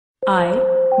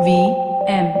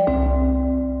IVM.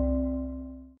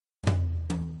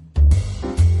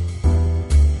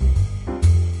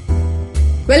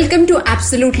 Welcome to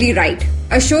Absolutely Right,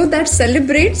 a show that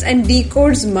celebrates and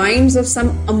decodes minds of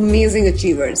some amazing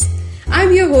achievers.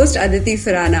 I'm your host Aditi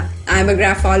Surana. I'm a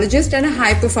graphologist and a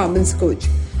high-performance coach.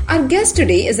 Our guest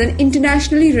today is an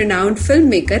internationally renowned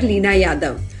filmmaker, Leena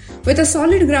Yadav. With a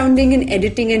solid grounding in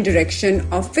editing and direction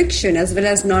of fiction as well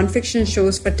as non-fiction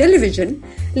shows for television,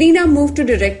 Leena moved to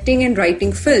directing and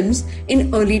writing films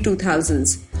in early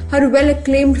 2000s. Her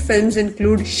well-acclaimed films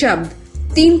include Shabd,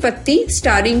 Teen Patti,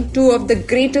 starring two of the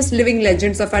greatest living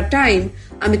legends of our time,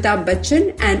 Amitabh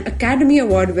Bachchan and Academy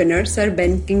Award winner Sir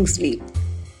Ben Kingsley,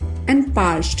 and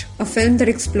Parched, a film that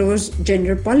explores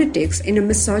gender politics in a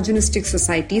misogynistic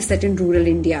society set in rural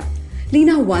India.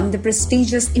 Leena won the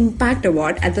prestigious Impact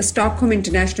Award at the Stockholm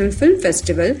International Film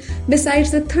Festival,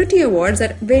 besides the 30 awards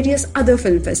at various other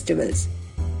film festivals.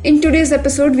 In today's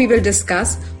episode, we will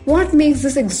discuss what makes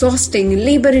this exhausting,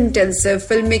 labor-intensive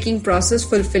filmmaking process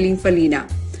fulfilling for Leena.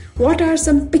 What are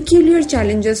some peculiar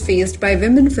challenges faced by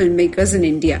women filmmakers in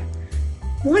India?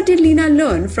 What did Leena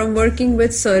learn from working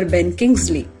with Sir Ben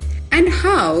Kingsley? And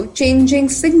how changing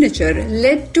signature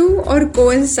led to or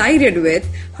coincided with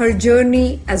her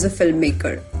journey as a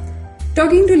filmmaker.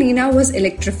 Talking to Leena was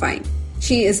electrifying.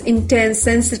 She is intense,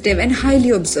 sensitive, and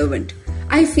highly observant.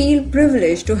 I feel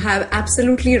privileged to have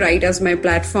Absolutely Right as my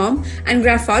platform and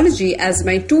graphology as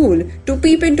my tool to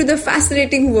peep into the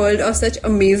fascinating world of such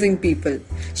amazing people.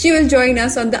 She will join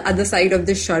us on the other side of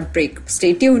this short break.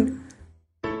 Stay tuned.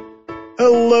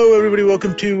 Hello, everybody.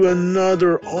 Welcome to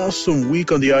another awesome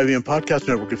week on the IVM Podcast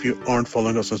Network. If you aren't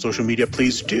following us on social media,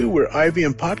 please do. We're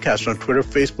IVM Podcast on Twitter,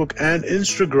 Facebook, and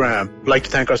Instagram. I'd like to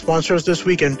thank our sponsors this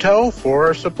week, Intel,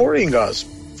 for supporting us.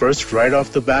 First, right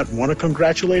off the bat, want to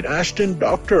congratulate Ashton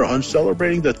Doctor on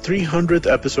celebrating the 300th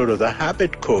episode of The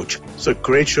Habit Coach. It's a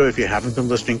great show. If you haven't been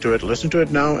listening to it, listen to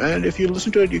it now. And if you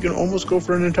listen to it, you can almost go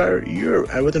for an entire year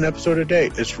with an episode a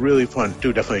day. It's really fun.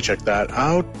 Do definitely check that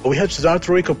out. We had Siddharth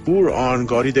Roy Kapoor on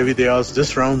Gauri Devi Dayal's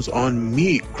This Round's on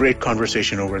Me. Great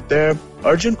conversation over there.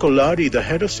 Arjun Koladi, the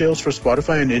head of sales for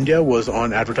Spotify in India, was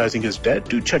on Advertising is Dead.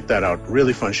 Do check that out.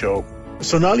 Really fun show.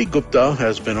 Sonali Gupta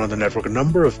has been on the network a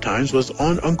number of times, was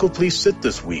on Uncle Please Sit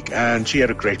this week, and she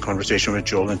had a great conversation with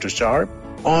Joel and Tushar.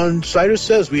 On Cyrus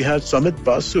Says, we had Sumit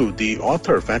Basu, the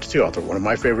author, fantasy author, one of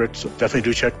my favorites. Definitely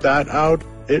do check that out.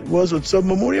 It was Utsav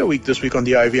Memorial Week this week on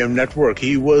the IVM network.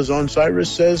 He was on Cyrus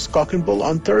Says Cock and Bull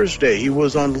on Thursday. He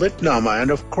was on Litnama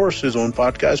and, of course, his own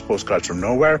podcast, Postcards from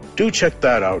Nowhere. Do check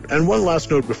that out. And one last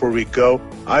note before we go.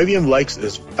 IVM Likes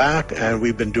is back, and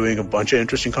we've been doing a bunch of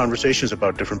interesting conversations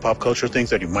about different pop culture things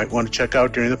that you might want to check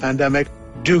out during the pandemic.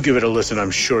 Do give it a listen.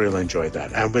 I'm sure you'll enjoy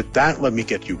that. And with that, let me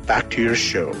get you back to your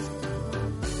show.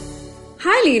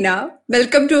 Hi, Leena.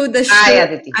 Welcome to the show. Hi,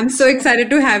 Aditi. I'm so excited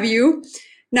to have you.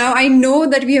 Now, I know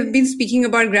that we have been speaking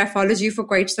about graphology for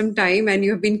quite some time and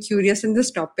you have been curious in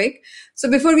this topic. So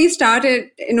before we start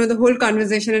the whole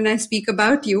conversation and I speak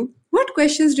about you, what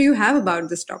questions do you have about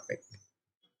this topic?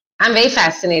 I'm very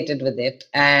fascinated with it.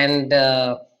 And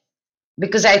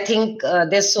because I think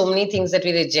there's so many things that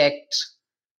we reject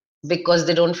because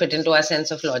they don't fit into our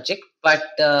sense of logic. But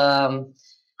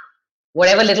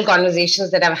whatever little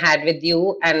conversations that I've had with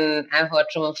you, and I've heard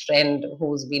from a friend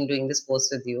who's been doing this post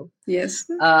with you, yes,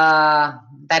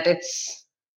 that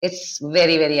it's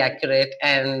very, very accurate,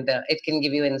 and it can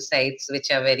give you insights which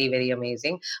are very, very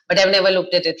amazing. But I've never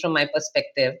looked at it from my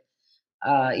perspective,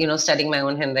 studying my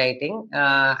own handwriting.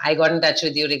 I got in touch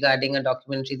with you regarding a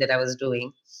documentary that I was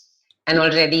doing, and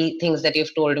already things that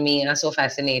you've told me are so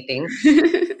fascinating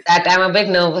that I'm a bit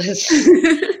nervous.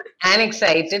 And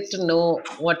excited to know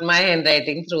what my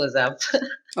handwriting throws up.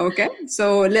 Okay,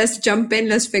 so let's jump in.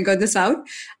 Let's figure this out.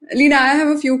 Leena, I have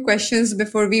a few questions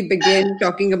before we begin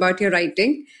talking about your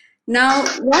writing. Now,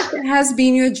 what has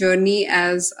been your journey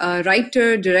as a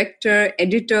writer, director,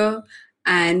 editor,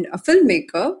 and a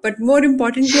filmmaker, but more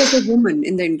importantly, as a woman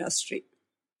in the industry?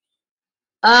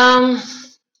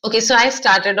 Okay, so I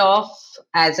started off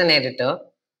as an editor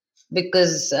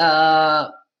because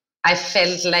I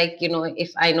felt like,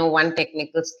 if I know one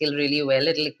technical skill really well,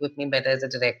 it'll equip me better as a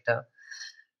director.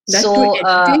 That so,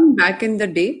 editing back in the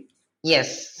day?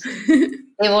 Yes.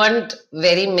 There weren't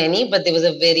very many, but there was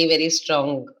a very, very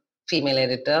strong female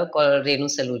editor called Renu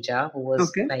Saluja, who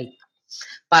was like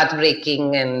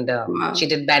path-breaking, and wow. She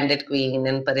did Bandit Queen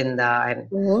and Parinda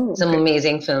and some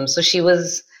amazing films. So she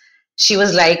was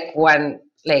like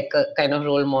a kind of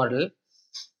role model.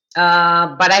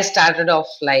 But I started off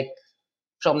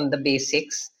from the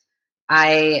basics.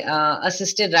 I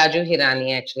assisted Raju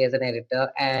Hirani actually as an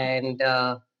editor, and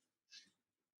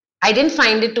I didn't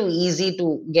find it too easy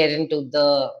to get into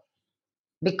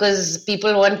because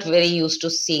people weren't very used to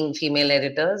seeing female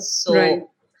editors. Right.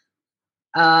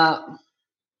 So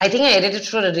I think I edited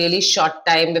for a really short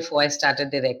time before I started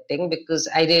directing because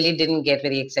I really didn't get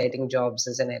very exciting jobs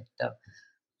as an editor.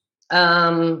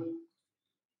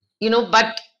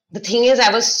 But the thing is,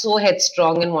 I was so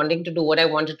headstrong in wanting to do what I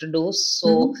wanted to do.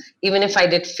 So even if I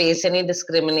did face any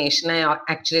discrimination, I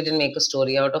actually didn't make a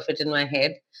story out of it in my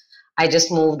head. I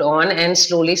just moved on, and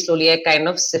slowly, I kind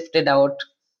of sifted out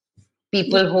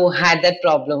people who had that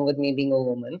problem with me being a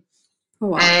woman. Oh,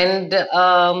 wow. And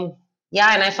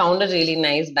and I found a really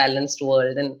nice balanced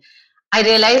world. And I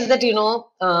realized that,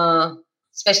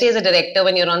 especially as a director,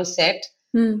 when you're on set,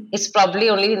 it's probably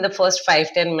only in the first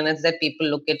 5-10 minutes that people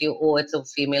look at you, oh, it's a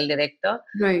female director.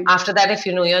 Right. After that, if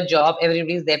you know your job,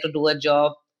 everybody's there to do a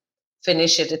job,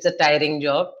 finish it. It's a tiring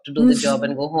job to do the job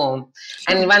and go home.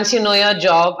 Sure. And once you know your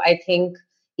job, I think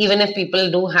even if people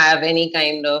do have any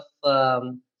kind of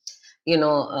these things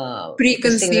in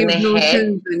Preconceived their head,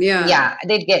 notions. And yeah.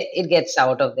 it gets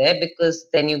out of there, because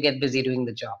then you get busy doing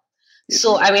the job.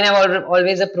 So I mean, I've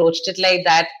always approached it like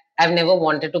that. I've never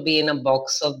wanted to be in a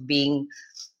box of being,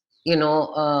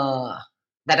 that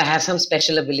I have some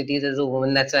special abilities as a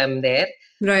woman. That's why I'm there.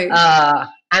 Right.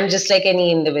 I'm just like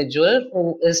any individual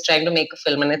who is trying to make a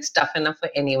film, and it's tough enough for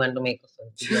anyone to make a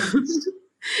film, to be honest.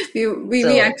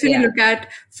 We actually look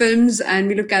at films and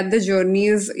we look at the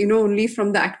journeys, only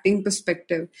from the acting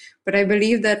perspective. But I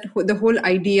believe that the whole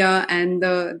idea and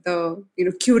the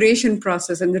curation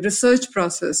process and the research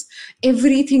process,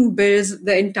 everything builds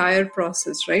the entire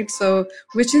process, right? So,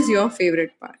 which is your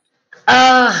favorite part?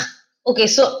 Okay,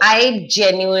 so I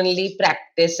genuinely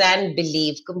practice and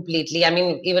believe completely. I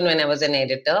mean, even when I was an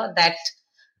editor, that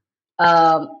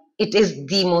it is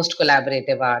the most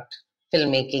collaborative art,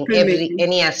 filmmaking. Filmmaking.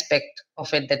 Any aspect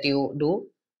of it that you do,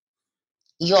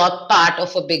 you're part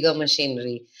of a bigger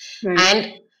machinery, Right.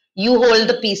 and you hold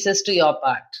the pieces to your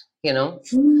part.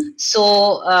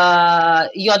 So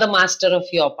you're the master of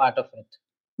your part of it.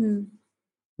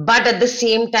 But at the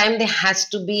same time, there has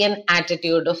to be an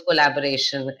attitude of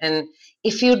collaboration, and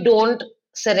if you don't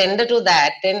surrender to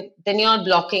that, then you're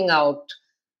blocking out,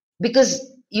 because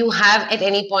you have at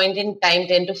any point in time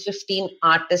 10 to 15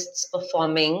 artists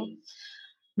performing,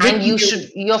 and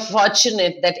you're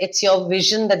fortunate that it's your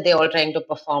vision that they're all trying to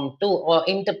perform to or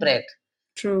interpret.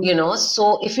 True.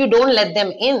 So if you don't let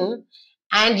them in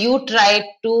and you try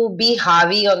to be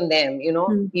Harvey on them,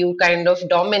 you kind of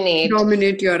dominate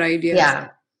your ideas.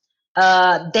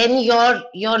 Then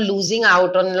you're losing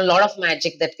out on a lot of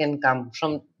magic that can come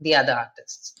from the other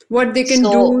artists. What they can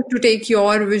do to take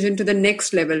your vision to the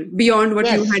next level beyond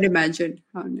what you had imagined.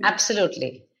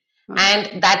 Absolutely.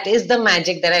 And that is the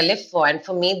magic that I live for. And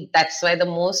for me, that's why the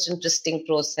most interesting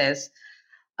process.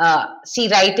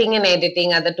 Writing and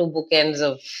editing are the two bookends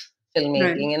of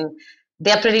filmmaking, and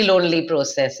they're pretty lonely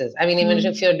processes. I mean, even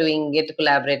if you're doing it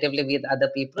collaboratively with other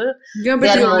people, they're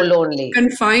more lonely.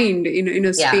 Confined in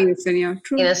a space. And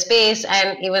true. In a space,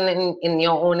 and even in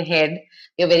your own head,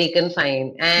 you're very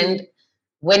confined. And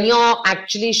when you're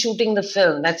actually shooting the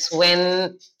film, that's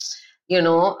when,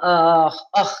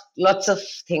 lots of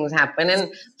things happen.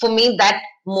 And for me, that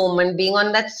moment, being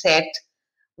on that set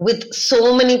with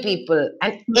so many people,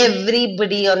 and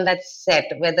everybody on that set,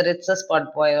 whether it's a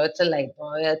spot boy or it's a light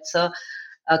boy, or it's a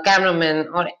cameraman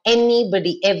or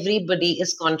everybody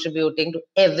is contributing to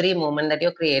every moment that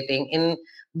you're creating in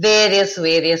various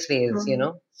ways,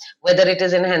 whether it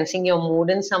is enhancing your mood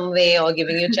in some way or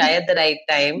giving you chai at the right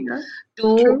time,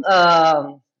 to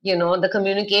the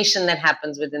communication that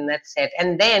happens within that set.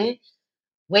 And then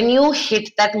when you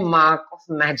hit that mark of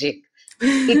magic,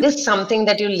 it is something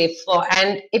that you live for,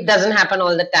 and it doesn't happen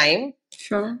all the time.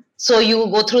 Sure. So you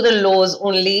go through the lows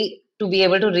only to be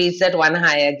able to reach that one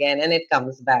high again, and it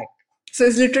comes back. So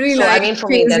it's literally for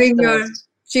me, that's the most.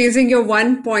 Chasing your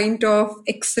one point of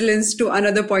excellence to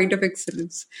another point of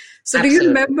excellence. So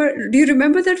Absolutely. do you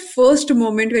remember that first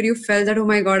moment where you felt that, oh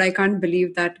my God, I can't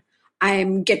believe that I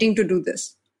am getting to do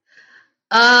this?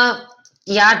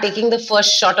 Taking the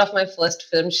first shot of my first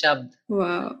film, Shabd.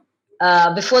 Wow.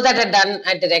 Before that,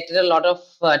 I directed a lot of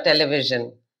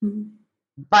television.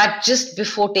 But just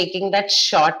before taking that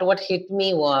shot, what hit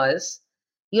me was,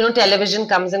 television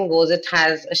comes and goes. It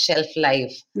has a shelf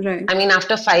life. Right. I mean,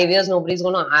 after 5 years, nobody's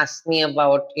going to ask me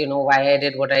about, why I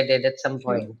did what I did at some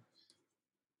point.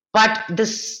 But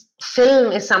this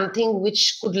film is something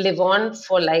which could live on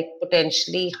for like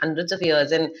potentially hundreds of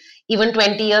years. And even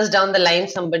 20 years down the line,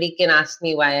 somebody can ask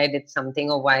me why I did something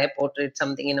or why I portrayed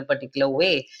something in a particular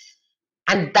way.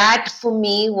 And that for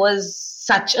me was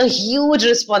such a huge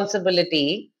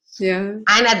responsibility, Yeah.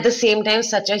 And at the same time,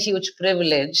 such a huge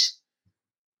privilege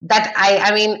that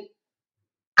I mean,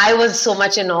 I was so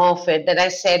much in awe of it that I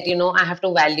said, I have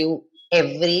to value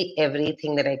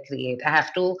everything that I create. I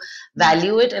have to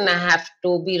value it, and I have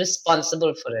to be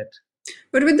responsible for it.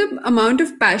 But with the amount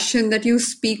of passion that you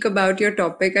speak about your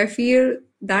topic, I feel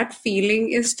that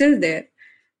feeling is still there.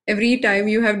 Every time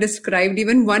you have described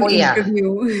even one Oh yeah.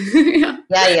 interview.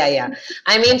 Yeah. Yeah.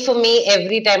 I mean, for me,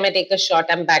 every time I take a shot,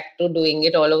 I'm back to doing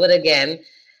it all over again.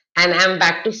 And I'm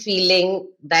back to feeling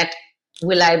that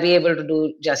will I be able to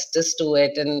do justice to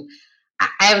it? And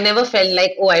I've never felt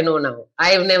like, oh, I know now.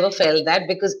 I've never felt that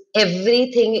because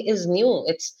everything is new.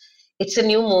 It's a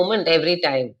new moment every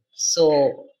time.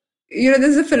 So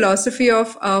There's a philosophy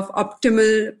of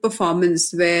optimal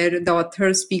performance where the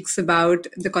author speaks about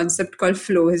the concept called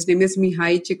flow. His name is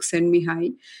Mihai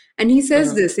Csikszentmihalyi, and he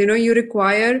says mhm, this, you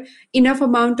require enough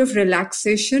amount of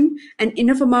relaxation and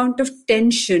enough amount of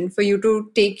tension for you to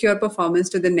take your performance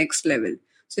to the next level.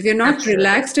 So if you're not absolutely,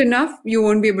 relaxed enough, you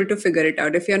won't be able to figure it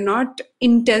out. If you're not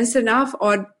intense enough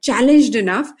or challenged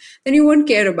enough, then you won't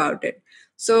care about it.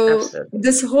 So absolutely.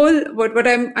 this whole what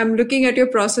I'm looking at your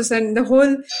process, and the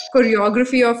whole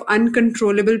choreography of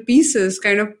uncontrollable pieces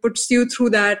kind of puts you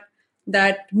through that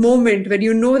moment where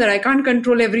you know that I can't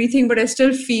control everything, but I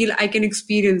still feel I can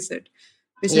experience it,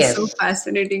 which is so Yes.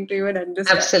 fascinating to even understand.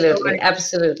 So Absolutely,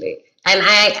 absolutely. And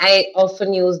I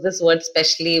often use this word,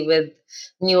 especially with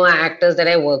newer actors that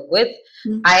I work with.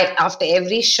 mm, I after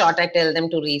every shot, I tell them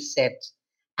to reset.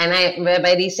 And where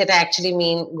by reset, I actually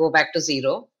mean go back to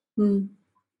zero. mm,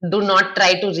 Do not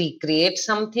try to recreate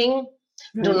something.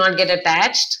 Do right. not get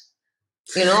attached,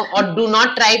 or do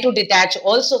not try to detach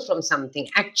also from something.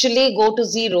 Actually go to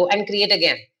zero and create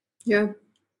again. Yeah.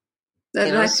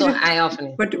 That So actually, I often,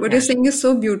 what you're yeah, saying is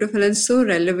so beautiful and so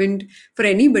relevant for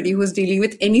anybody who's dealing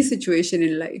with any situation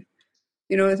in life.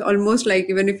 It's almost like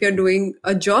even if you're doing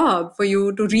a job, for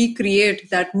you to recreate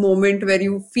that moment where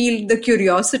you feel the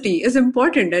curiosity is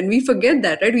important, and we forget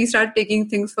that, right? We start taking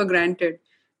things for granted.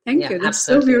 Thank yeah, you, that's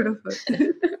so absolutely.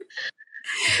 beautiful.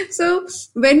 So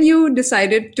when you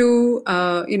decided to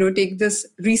take this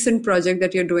recent project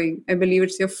that you're doing, I believe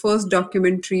it's your first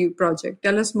documentary project.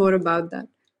 Tell us more about that.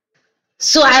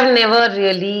 So I've never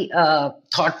really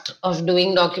thought of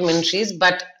doing documentaries,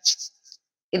 but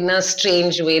in a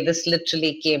strange way, this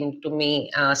literally came to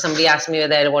me. Somebody asked me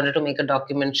whether I wanted to make a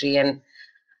documentary, and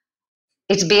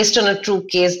it's based on a true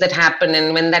case that happened.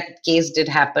 And when that case did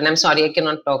happen, I'm sorry I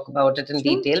cannot talk about it in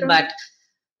Sure, detail, sure. but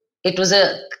it was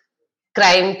a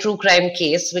true crime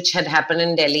case which had happened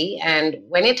in Delhi. And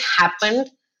when it happened,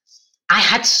 I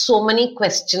had so many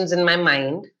questions in my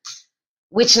mind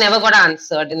which never got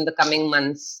answered in the coming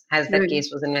months as that Right. case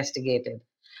was investigated.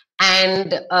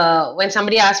 And when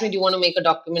somebody asked me, do you want to make a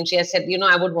documentary? I said,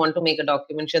 I would want to make a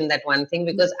documentary on that one thing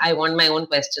because I want my own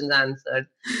questions answered.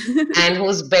 And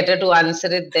who's better to answer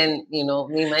it than, me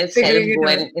myself Figuring it go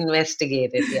out. and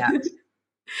investigate it. Yeah.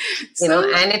 So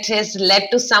And it has led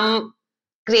to some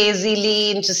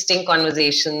crazily interesting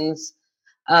conversations.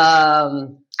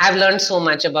 I've learned so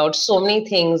much about so many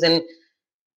things. And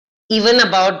even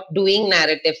about doing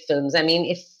narrative films. I mean,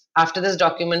 if after this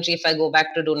documentary, if I go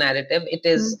back to do narrative, it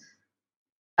is mm,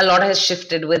 a lot has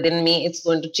shifted within me. It's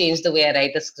going to change the way I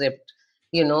write a script.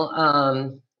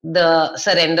 The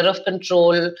surrender of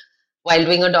control while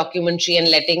doing a documentary and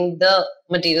letting the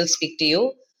material speak to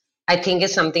you, I think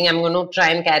is something I'm going to try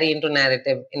and carry into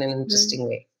narrative in an right. interesting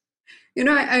way.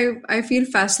 I feel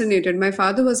fascinated. My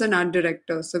father was an art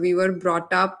director, so we were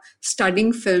brought up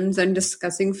studying films and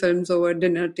discussing films over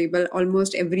dinner table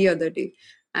almost every other day.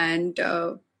 And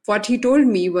what he told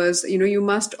me was, you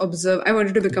must observe. I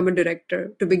wanted to become a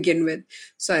director to begin with.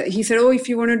 So he said, oh, if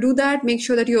you want to do that, make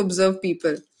sure that you observe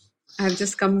people. I've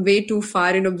just come way too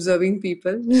far in observing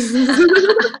people.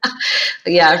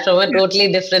 Yeah, from a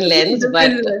totally different lens, but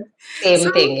Different. So,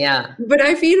 same thing. Yeah. but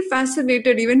I feel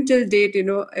fascinated even till date.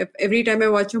 Every time I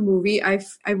watch a movie, I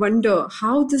wonder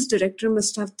how this director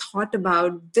must have thought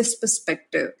about this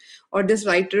perspective, or this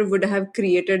writer would have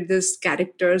created this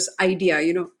character's idea.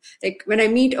 Like when I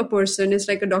meet a person, it's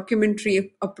like a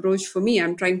documentary approach for me.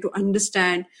 I'm trying to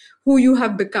understand who you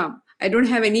have become. I don't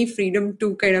have any freedom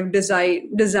to kind of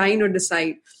design or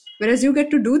decide, whereas you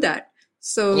get to do that.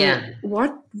 So Yeah.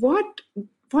 what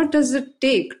does it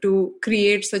take to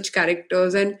create such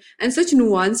characters and such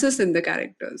nuances in the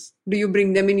characters? Do you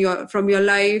bring them in your from your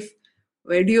life?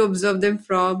 Where do you observe them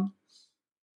from?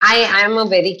 I am a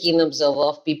very keen observer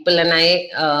of people, and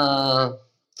I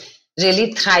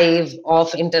really thrive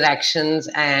off interactions.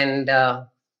 And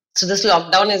so this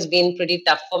lockdown has been pretty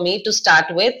tough for me to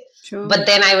start with. Sure. But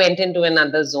then I went into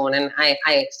another zone, and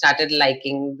I started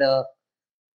liking the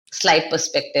slight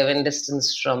perspective and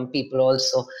distance from people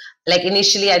also. Like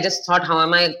initially I just thought, how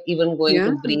am I even going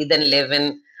to breathe and live,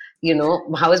 and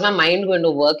how is my mind going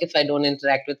to work if I don't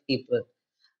interact with people?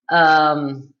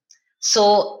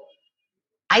 So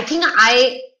I think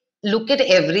I look at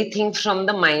everything from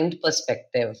the mind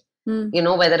perspective.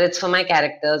 Whether it's for my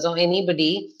characters or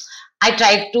anybody, I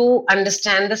try to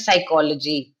understand the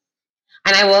psychology,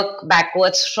 and I work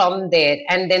backwards from there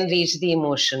and then reach the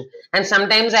emotion. And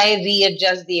sometimes I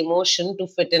readjust the emotion to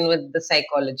fit in with the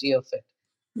psychology of it.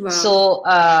 Wow. So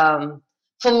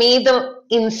for me, the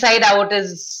inside out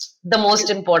is the most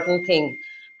important thing.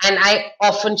 And I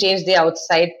often change the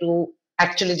outside to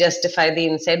actually justify the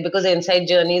inside, because the inside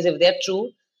journeys, if they're true,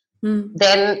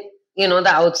 then, the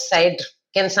outside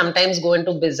can sometimes go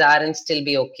into bizarre and still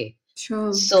be okay.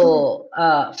 Sure. So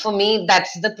for me,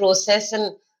 that's the process.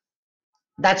 And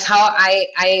that's how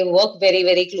I work very,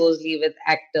 very closely with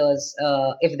actors,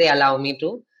 if they allow me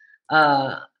to.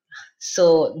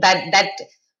 So that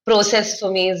process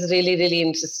for me is really, really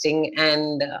interesting.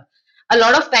 And a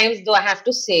lot of times, though, I have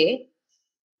to say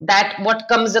that what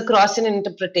comes across in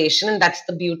interpretation, and that's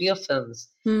the beauty of films,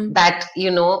 that,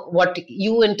 what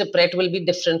you interpret will be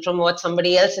different from what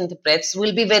somebody else interprets,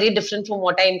 will be very different from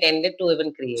what I intended to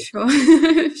even create. Sure.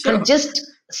 Sure. And just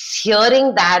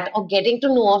hearing that or getting to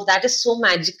know of that is so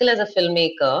magical as a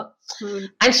filmmaker.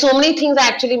 And so many things are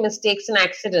actually mistakes and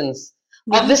accidents.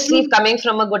 Obviously, coming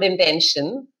from a good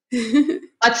intention,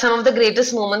 but some of the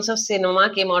greatest moments of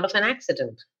cinema came out of an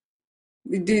accident.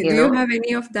 Do you have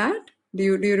any of that? Do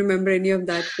you remember any of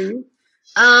that for you?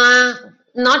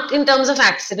 Not in terms of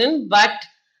accident, but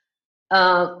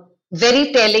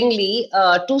very tellingly,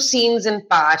 two scenes in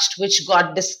Parched, which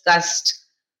got discussed,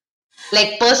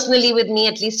 like personally with me,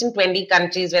 at least in 20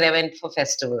 countries where I went for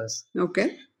festivals.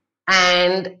 Okay.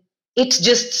 And it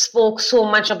just spoke so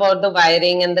much about the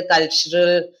wiring and the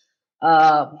cultural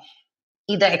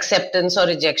either acceptance or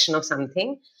rejection of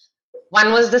something.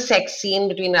 One was the sex scene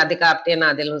between Radhika Apte and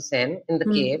Adil Hussain in the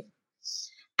cave.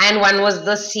 And one was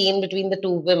the scene between the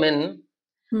two women,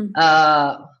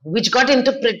 which got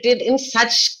interpreted in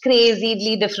such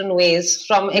crazily different ways,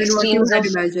 from extremes of...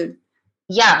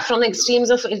 Yeah, from extremes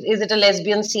of, is it a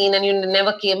lesbian scene, and you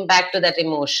never came back to that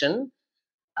emotion.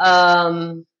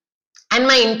 And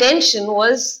my intention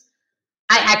was,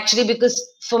 because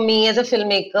for me as a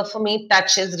filmmaker, for me,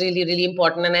 touch is really, really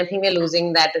important. And I think we're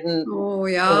losing that in the world.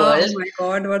 Oh my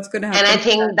God, what's going to happen? And I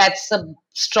think that's a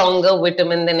stronger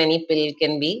vitamin than any pill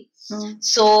can be.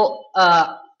 So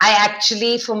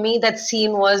for me, that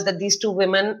scene was that these two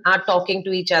women are talking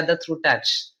to each other through touch.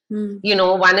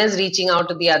 One is reaching out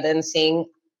to the other and saying,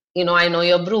 I know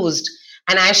you're bruised.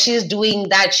 And as she's doing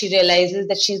that, she realizes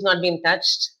that she's not been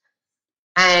touched.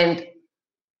 And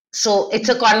so it's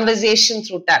a conversation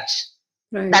through touch.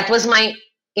 Right. That was my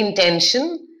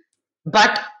intention.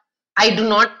 But I do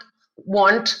not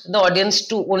want the audience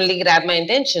to only grab my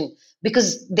intention,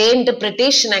 because their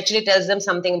interpretation actually tells them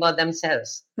something about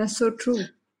themselves. That's so true.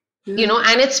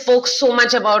 And it spoke so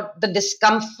much about the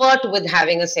discomfort with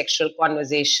having a sexual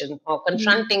conversation or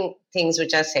confronting things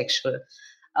which are sexual.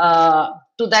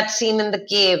 To that scene in the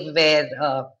cave where,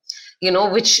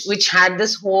 which had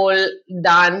this whole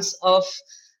dance of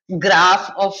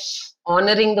graph of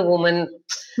honoring the woman.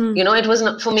 It was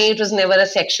not, for me, it was never a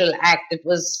sexual act. It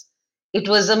was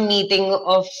a meeting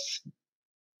of,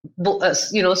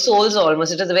 souls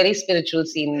almost. It was a very spiritual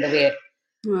scene in the way.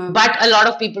 Wow. But a lot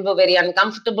of people were very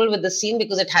uncomfortable with the scene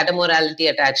because it had a morality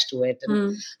attached to it.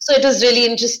 So it was really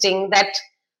interesting that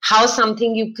how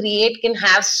something you create can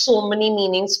have so many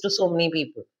meanings to so many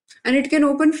people. And it can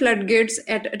open floodgates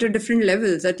at a different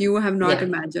levels that you have not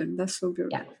imagined. That's so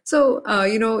beautiful. Yeah. So,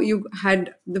 you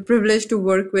had the privilege to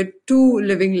work with two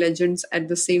living legends at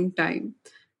the same time,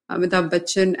 Amitabh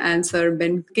Bachchan and Sir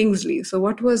Ben Kingsley. So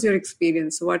what was your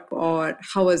experience?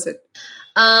 How was it?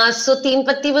 So Teen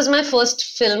Patti was my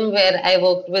first film where I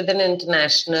worked with an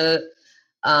international,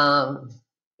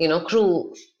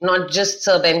 crew, not just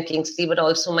Sir Ben Kingsley, but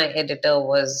also my editor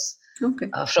was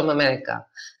from America.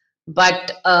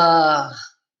 But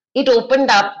it opened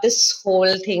up this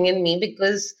whole thing in me,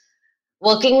 because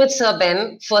working with Sir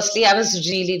Ben, firstly, I was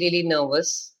really, really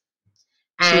nervous.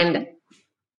 And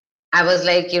I was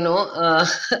like,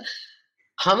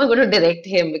 how am I going to direct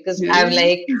him? Because I've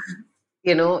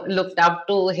looked up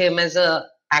to him as an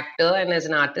actor and as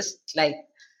an artist.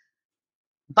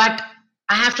 But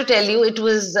I have to tell you, it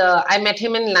was, I met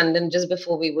him in London just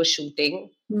before we were shooting.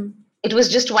 It was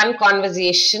just one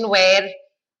conversation where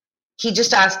he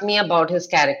just asked me about his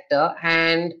character,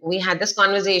 and we had this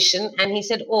conversation, and he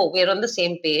said, "Oh, we're on the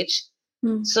same page.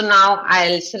 So now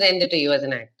I'll surrender to you as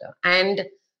an actor." And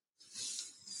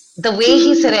the way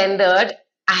he surrendered,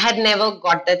 I had never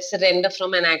got that surrender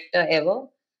from an actor ever.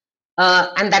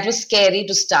 And that was scary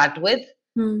to start with,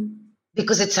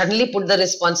 because it suddenly put the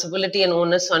responsibility and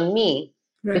onus on me.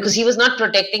 Right. Because he was not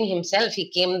protecting himself. He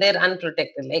came there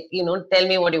unprotected. Like, tell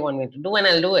me what you want me to do and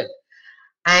I'll do it.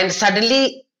 And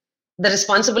suddenly the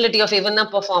responsibility of even a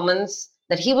performance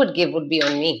that he would give would be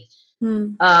on me.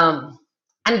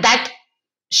 And that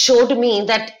showed me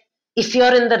that if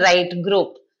you're in the right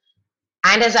group,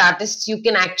 and as artists, you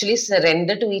can actually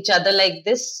surrender to each other like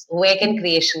this, where can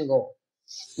creation go?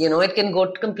 It can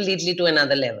go completely to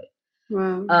another level.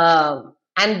 Wow.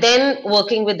 And then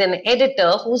working with an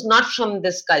editor who's not from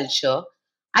this culture,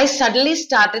 I suddenly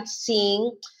started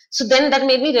seeing. So then that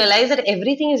made me realize that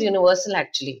everything is universal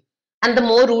actually. And the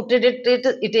more rooted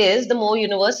it is, the more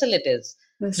universal it is.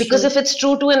 That's Because true. if it's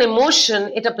true to an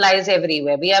emotion, it applies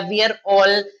everywhere. We are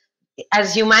all,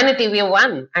 as humanity, we are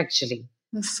one actually.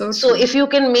 That's so So true. if you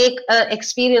can make an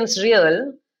experience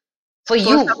real for For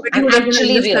you somebody and who doesn't actually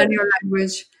real, understand your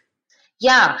language.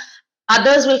 yeah,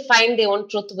 others will find their own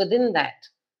truth within that.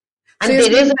 So And you're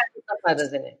there is saying a that truth of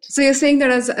others in it. so you're saying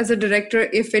that as a director,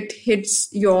 if it hits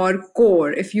your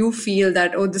core, if you feel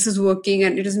that, oh, this is working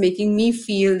and it is making me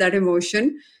feel that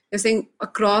emotion, you're saying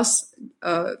across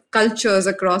cultures,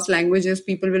 across languages,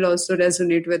 people will also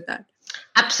resonate with that.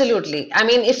 Absolutely. I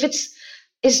mean, if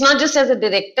it's not just as a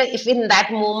director, if in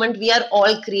that moment we are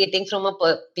all creating from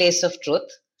a place of truth,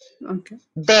 Okay.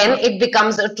 then it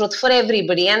becomes a truth for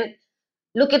everybody. And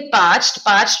look at Parched.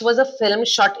 Parched was a film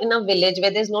shot in a village where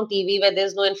there's no TV, where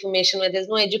there's no information, where there's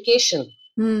no education.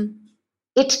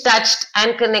 It touched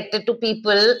and connected to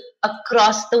people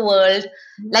across the world.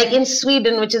 Like in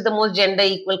Sweden, which is the most gender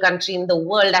equal country in the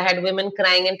world, I had women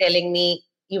crying and telling me,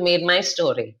 "You made my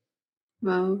story."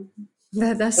 Wow.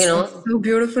 That's You know? so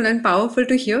beautiful and powerful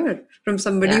to hear from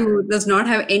somebody Yeah. who does not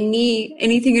have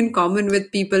anything in common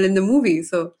with people in the movie.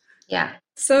 Yeah.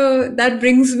 So that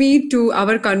brings me to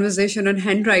our conversation on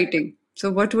handwriting.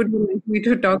 So what would you like me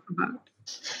to talk about?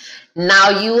 Now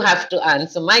you have to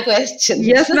answer my questions.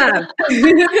 Yes, ma'am.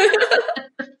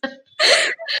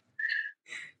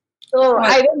 So What?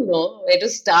 I don't know where to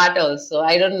start also.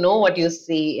 I don't know what you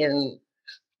see in,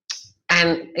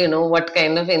 and what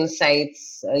kind of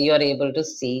insights you're able to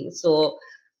see. So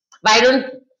why don't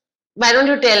why don't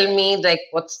you tell me, like,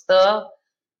 what's the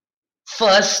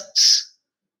first,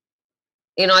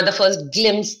 the first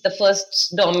glimpse, the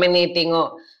first dominating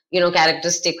or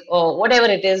characteristic or whatever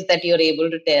it is that you're able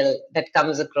to tell that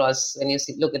comes across when you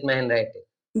look at my handwriting.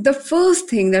 The first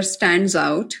thing that stands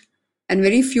out, and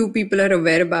very few people are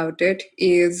aware about it,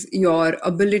 is your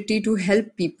ability to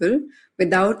help people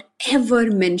without ever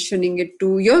mentioning it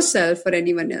to yourself or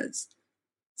anyone else.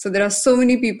 So there are so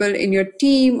many people in your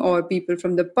team or people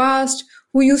from the past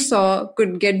who you saw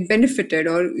could get benefited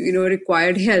or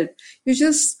required help. You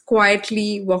just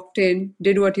quietly walked in,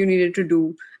 did what you needed to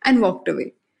do, and walked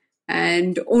away.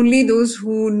 And only those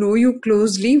who know you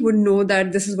closely would know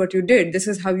that this is what you did. This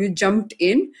is how you jumped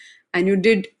in, and you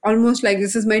did almost like,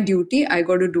 this is my duty. I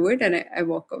got to do it, and I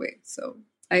walk away. So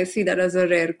I see that as a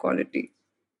rare quality.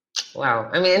 Wow.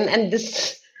 I mean, and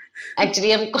this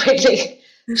actually, I'm quite like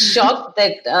shocked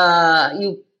that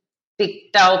you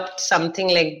picked out something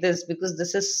like this, because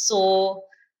this is so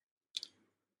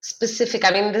specific.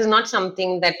 I mean, this is not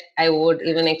something that I would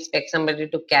even expect somebody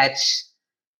to catch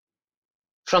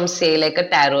from, say, like a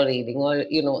tarot reading, or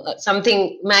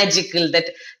something magical that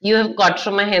you have got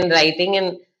from my handwriting.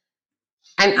 And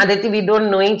Aditi, we don't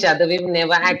know each other. We've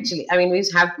never actually, I mean, we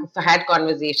have had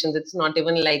conversations. It's not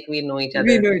even like we know each We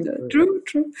other. know each other. True,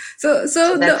 true. So,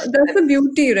 So that's the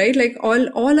beauty, right? Like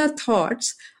all our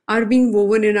thoughts are being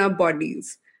woven in our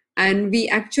bodies, and we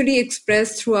actually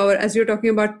express through our, as you're talking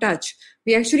about touch,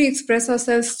 we actually express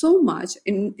ourselves so much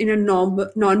in a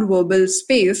non-verbal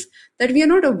space that we are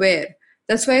not aware.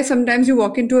 That's why sometimes you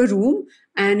walk into a room,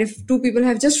 and if two people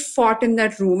have just fought in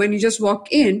that room and you just walk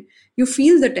in, you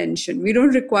feel the tension. We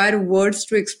don't require words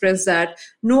to express that,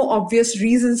 no obvious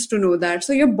reasons to know that.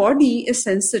 So your body is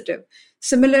sensitive.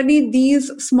 Similarly,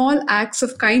 these small acts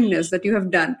of kindness that you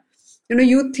have done,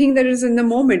 you think that it is in the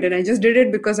moment and I just did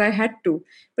it because I had to,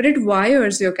 but it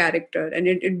wires your character, and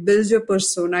it builds your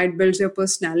persona, it builds your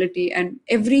personality, and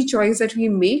every choice that we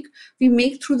make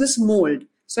through this mold.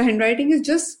 So handwriting is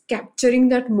just capturing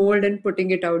that mold and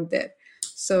putting it out there.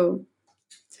 So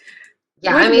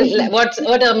yeah, what I else? mean,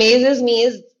 what amazes me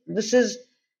is this is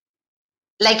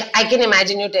like I can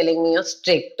imagine you telling me you're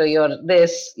strict or you're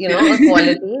this, a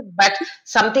quality, but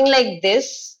something like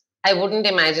this, I wouldn't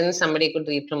imagine somebody could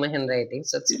read from a handwriting.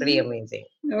 So it's pretty amazing.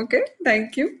 Okay,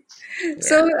 thank you. Yeah.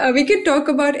 So we can talk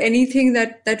about anything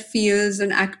that feels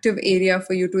an active area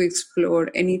for you to explore.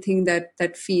 Anything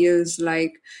that feels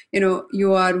like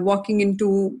you are walking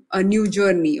into a new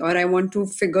journey, or I want to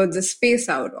figure the space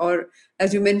out. Or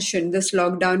as you mentioned, this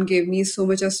lockdown gave me so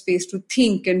much of space to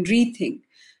think and rethink.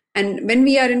 And when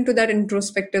we are into that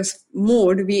introspective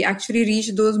mode, we actually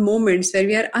reach those moments where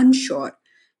we are unsure.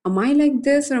 Am I like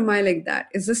this or am I like that?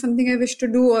 Is this something I wish to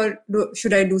do, or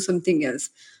should I do something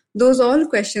else? Those all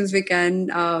questions we can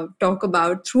talk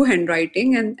about through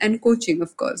handwriting and coaching,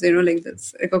 of course, like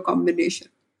this, like a combination.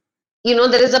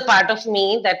 There is a part of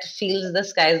me that feels the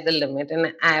sky is the limit.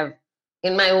 And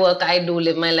in my work, I do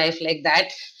live my life like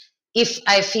that. If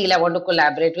I feel I want to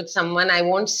collaborate with someone, I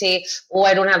won't say, oh,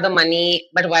 I don't have the money,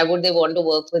 but why would they want to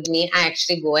work with me? I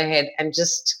actually go ahead and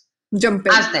just Jump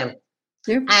in. ask them.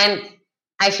 Yep. And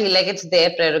I feel like it's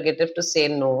their prerogative to say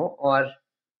no, or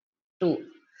to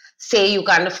say you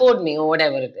can't afford me, or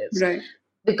whatever it is. Right.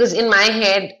 Because in my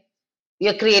head,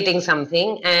 you're creating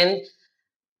something and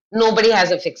nobody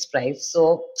has a fixed price.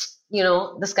 So,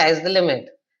 the sky's the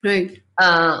limit. Right.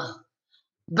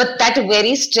 But that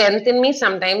very strength in me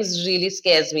sometimes really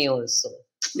scares me also.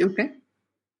 Okay.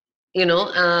 In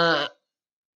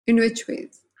which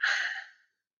ways?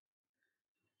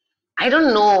 I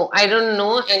don't know.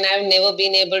 And I've never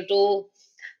been able to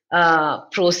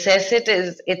process it.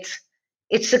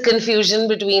 It's a confusion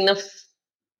between the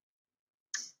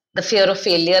fear of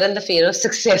failure and the fear of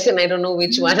success, and I don't know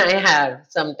which one I have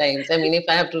sometimes. I mean, if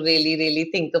I have to really, really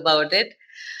think about it.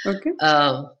 Okay.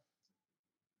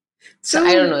 So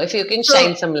I don't know if you can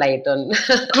shine some light on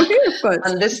okay, of course.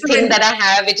 on this thing that I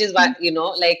have, which is what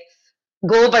like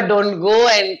go but don't go,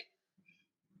 and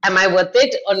am I worth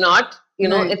it or not?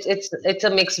 Right. It's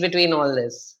a mix between all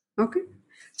this. Okay.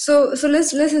 So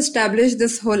let's establish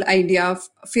this whole idea of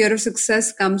fear of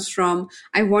success comes from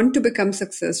I want to become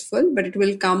successful, but it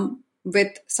will come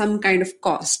with some kind of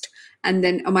cost. And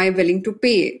then am I willing to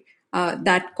pay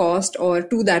that cost or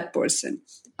to that person?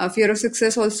 Fear of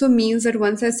success also means that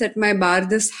once I set my bar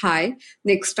this high,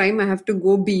 next time I have to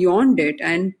go beyond it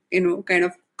and kind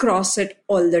of cross it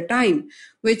all the time,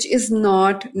 which is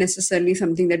not necessarily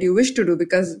something that you wish to do,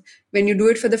 because when you do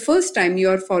it for the first time, you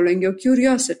are following your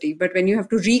curiosity. But when you have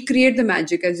to recreate the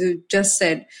magic, as you just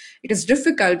said, it is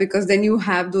difficult because then you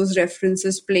have those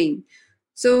references playing.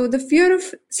 So the fear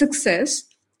of success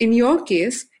in your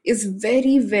case is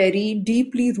very, very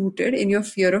deeply rooted in your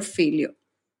fear of failure.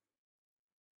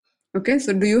 Okay,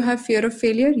 so do you have fear of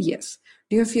failure? Yes.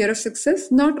 Do you have fear of success?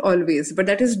 Not always, but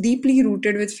that is deeply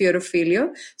rooted with fear of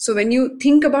failure. So when you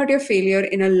think about your failure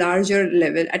in a larger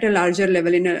level, at a larger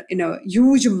level, in a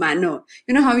huge manner,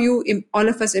 you know how all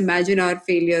of us imagine our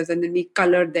failures and then we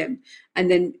color them.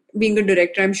 And then being a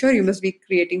director, I'm sure you must be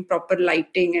creating proper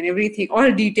lighting and everything.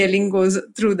 All detailing goes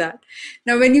through that.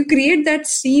 Now, when you create that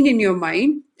scene in your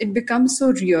mind, it becomes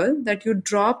so real that you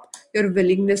drop your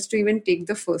willingness to even take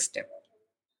the first step.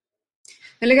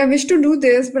 And like I wish to do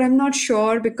this, but I'm not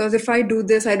sure, because if I do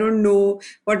this, I don't know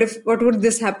what would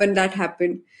this happen, that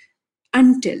happen,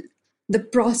 until the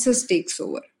process takes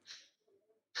over.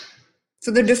 So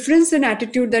the difference in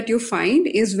attitude that you find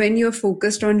is when you're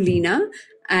focused on Leena,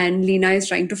 and Leena is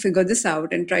trying to figure this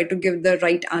out and try to give the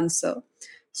right answer.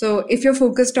 So if you're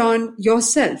focused on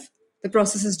yourself, the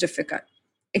process is difficult,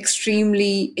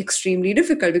 extremely, extremely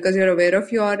difficult, because you're aware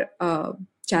of your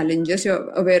challenges, you're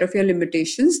aware of your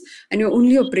limitations, and you're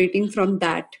only operating from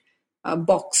that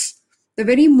box. The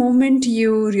very moment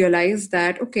you realize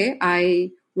that, okay,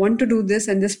 I want to do this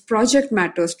and this project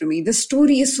matters to me, the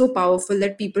story is so powerful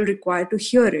that people require to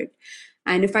hear it.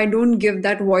 And if I don't give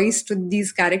that voice to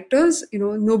these characters,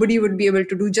 nobody would be able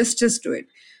to do justice to it.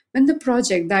 When the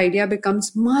project, the idea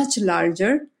becomes much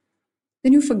larger,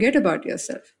 then you forget about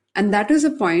yourself. And that is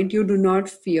a point you do not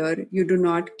fear, you do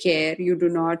not care, you do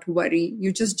not worry.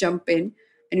 You just jump in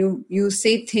and you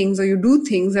say things or you do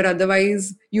things that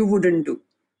otherwise you wouldn't do.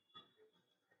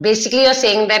 Basically, you're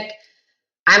saying that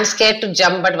I'm scared to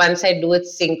jump, but once I do it,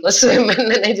 sink or swim,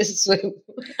 and then I just swim.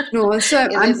 No, so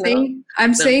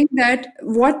I'm saying that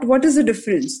what is the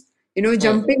difference?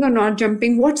 Jumping or not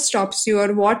jumping, what stops you,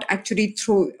 or what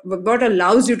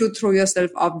allows you to throw yourself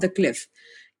off the cliff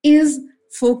is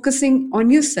focusing on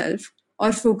yourself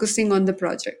or focusing on the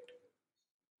project.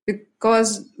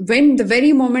 Because when the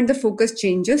very moment the focus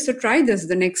changes, so try this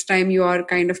the next time you are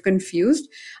kind of confused,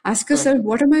 ask yourself,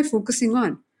 what am I focusing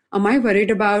on? Am I worried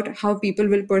about how people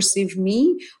will perceive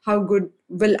me? How good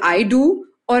will I do?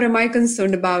 Or am I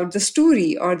concerned about the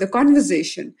story or the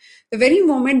conversation? The very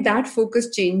moment that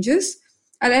focus changes,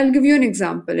 I'll give you an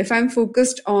example. If I'm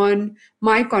focused on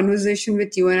my conversation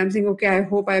with you and I'm thinking, okay, I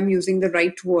hope I'm using the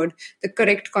right word, the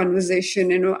correct conversation,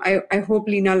 I hope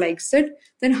Leena likes it,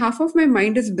 then half of my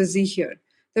mind is busy here.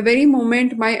 The very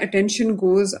moment my attention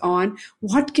goes on,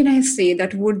 what can I say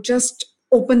that would just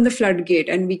open the floodgate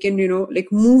and we can,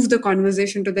 like move the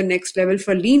conversation to the next level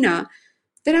for Leena,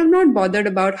 then I'm not bothered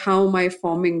about how am I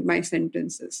forming my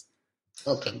sentences.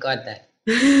 Okay, got that.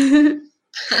 Yeah.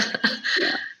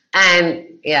 And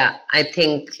yeah, I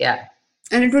think, yeah.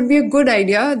 And it would be a good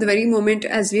idea, the very moment,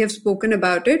 as we have spoken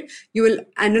about it, you will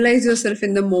analyze yourself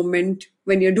in the moment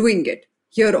when you're doing it,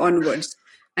 here onwards.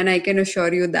 And I can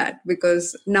assure you that,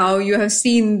 because now you have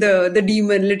seen the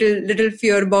demon, little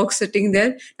fear box sitting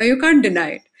there. Now you can't deny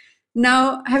it.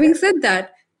 Now, having said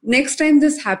that, next time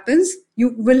this happens,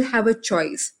 you will have a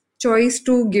choice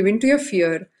to give in to your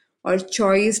fear, or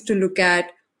choice to look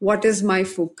at what is my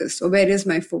focus or where is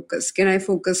my focus. Can I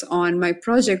focus on my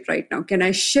project right now? Can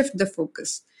I shift the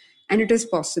focus? And it is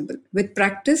possible. With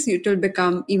practice, it will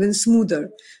become even smoother.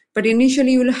 But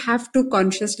initially, you will have to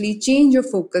consciously change your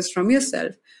focus from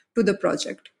yourself to the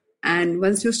project. And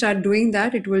once you start doing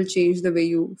that, it will change the way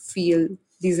you feel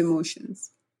these emotions.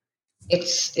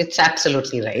 It's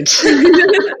absolutely right.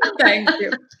 Thank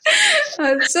you.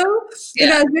 So,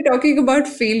 Yeah. as we're talking about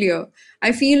failure,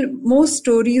 I feel most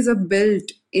stories are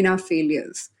built in our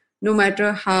failures. No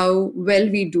matter how well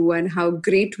we do and how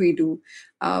great we do,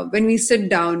 when we sit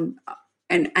down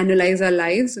and analyze our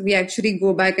lives, we actually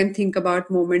go back and think about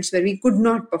moments where we could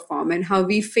not perform and how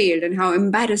we failed and how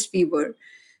embarrassed we were.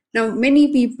 Now,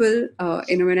 many people,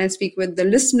 when I speak with the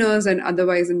listeners and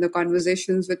otherwise in the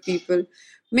conversations with people,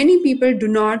 many people do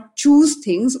not choose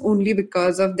things only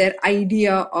because of their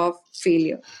idea of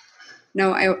failure.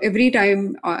 Now, every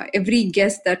time, every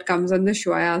guest that comes on the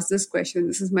show, I ask this question.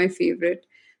 This is my favorite.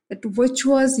 That which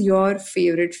was your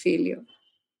favorite failure,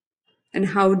 and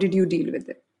how did you deal with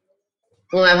it?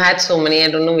 Oh, I've had so many. I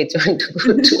don't know which one to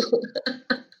go to.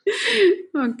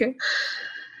 Okay.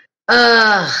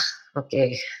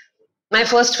 Okay. My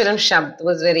first film, Shabd,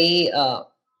 was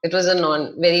it was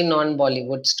a very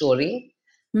non-Bollywood story,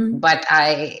 Mm. but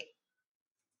I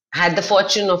had the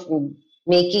fortune of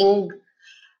making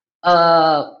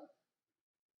a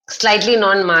slightly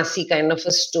non-massy kind of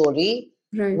a story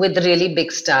Right. with really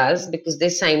big stars because they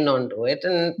signed on to it,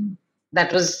 and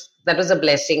that was a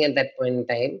blessing at that point in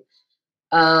time.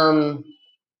 Um,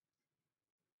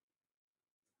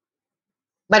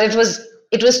 but it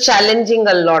was challenging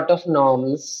a lot of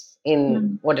norms in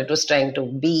Mm. what it was trying to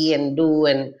be and do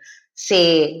and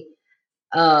say.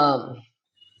 Um,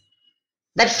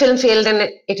 that film failed, and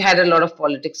it had a lot of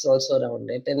politics also around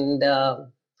it, and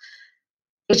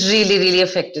it really, really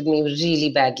affected me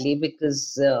really badly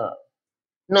because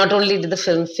not only did the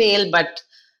film fail, but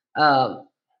uh,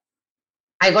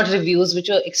 I got reviews which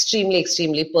were extremely,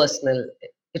 extremely personal.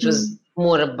 It was Mm.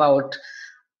 more about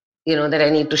that I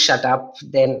need to shut up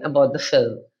than about the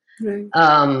film. Right.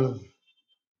 Um,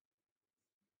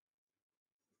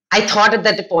 I thought at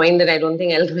that point that I don't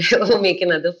think I'll ever make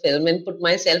another film and put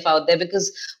myself out there, because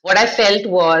what I felt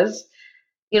was,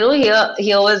 here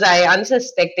was I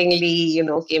unsuspectingly,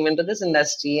 came into this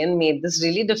industry and made this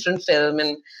really different film.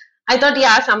 And I thought,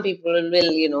 yeah, some people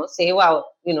will, say, wow,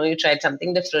 you tried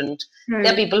something different. There are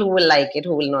Right. people who will like it,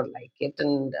 who will not like it.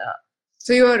 And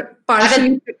So you are but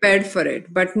partially prepared for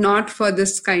it, but not for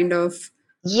this kind of.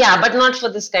 yeah, but not for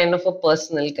this kind of a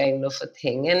personal kind of a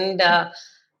thing. And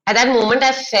at that moment,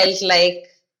 I felt like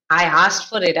I asked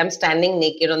for it. I'm standing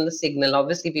naked on the signal.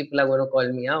 Obviously, people are going to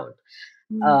call me out.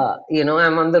 Mm.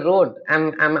 I'm on the road.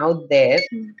 I'm out there.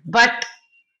 But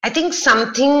I think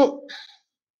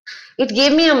it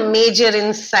gave me a major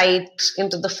insight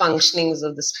into the functionings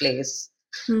of this place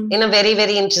Mm. in a very,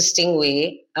 very interesting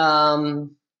way.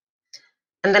 And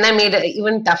then I made an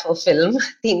even tougher film,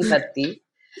 Teen Patti.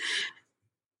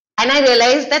 And I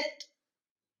realized that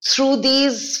through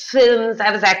these films,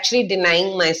 I was actually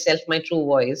denying myself my true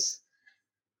voice.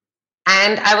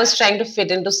 And I was trying to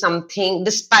fit into something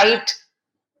despite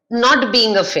not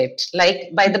being a fit. Like,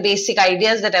 by the basic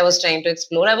ideas that I was trying to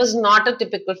explore, I was not a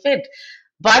typical fit.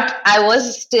 But I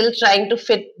was still trying to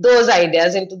fit those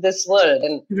ideas into this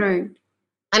world. Right.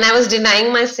 And I was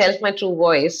denying myself my true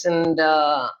voice. And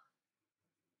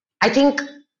I think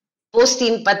post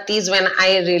Teen Patti is when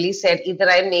I really said, either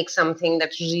I make something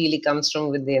that really comes from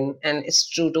within and is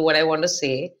true to what I want to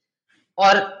say,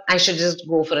 or I should just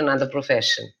go for another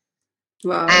profession.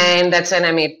 Wow. And that's when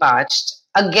I made Parched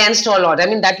against all odds. I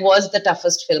mean, that was the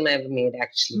toughest film I ever made,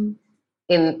 actually, Mm.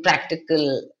 in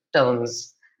practical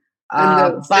terms. And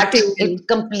the But setting. it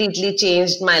completely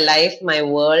changed my life, my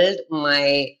world,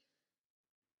 my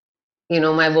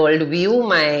worldview,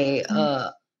 my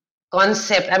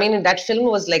concept. I mean, that film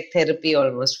was like therapy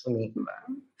almost for me.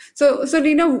 So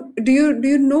Leena, do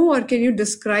you know, or can you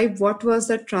describe what was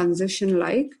that transition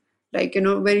like? Like,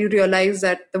 when you realize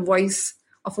that the voice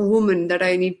of a woman that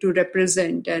I need to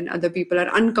represent and other people are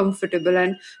uncomfortable,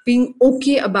 and being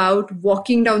okay about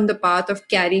walking down the path of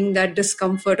carrying that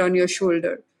discomfort on your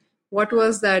shoulder. What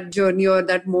was that journey or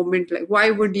that moment like?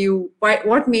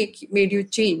 What made you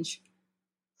change?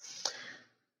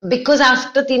 Because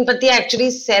after Teen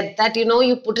actually said that,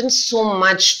 you put in so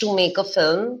much to make a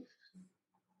film,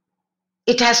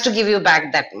 it has to give you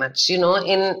back that much,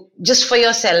 in just for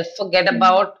yourself. Forget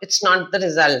about, it's not the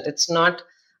result. It's not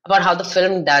about how the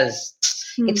film does.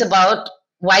 It's Hmm. about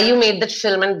why you made that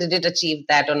film and did it achieve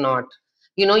that or not.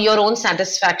 Your own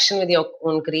satisfaction with your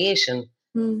own creation.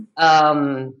 Hmm.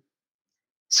 Um,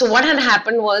 so what had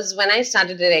happened was when I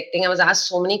started directing, I was asked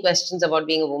so many questions about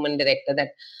being a woman director that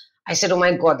I said, oh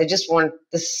my God, they just want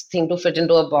this thing to fit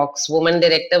into a box. Woman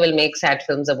director will make sad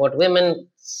films about women Hmm.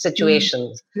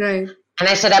 situations. Right. And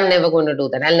I said, I'm never going to do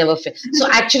that. I'll never fit. So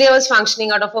actually, I was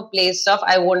functioning out of a place of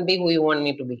I won't be who you want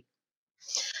me to be.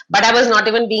 But I was not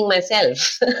even being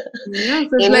myself. Yeah, so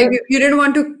it's like In you didn't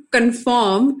want to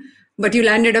conform, but you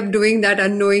landed up doing that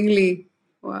unknowingly.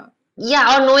 Wow.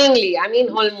 Yeah, or knowingly. I mean,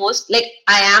 almost like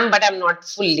I am, but I'm not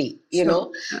fully.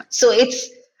 Sure. Yeah. So it's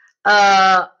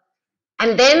uh,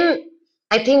 and then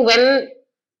I think when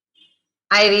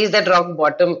I reached that rock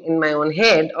bottom in my own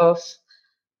head of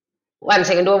 1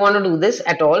 second, do I want to do this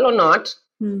at all or not?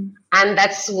 Hmm. And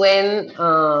that's when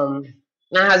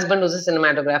my husband, who's a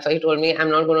cinematographer, he told me, I'm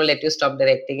not going to let you stop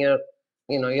directing. You're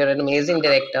an amazing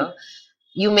director.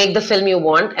 You make the film you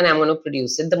want, and I'm going to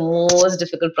produce it. The most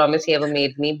difficult promise he ever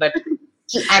made me, but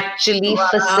he actually Wow,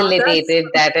 that's facilitated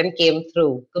that and came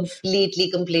through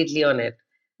completely on it.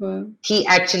 wow. He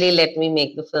actually let me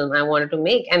make the film I wanted to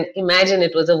make. And imagine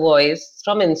it was a voice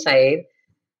from inside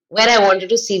where I wanted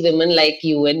to see women like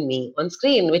you and me on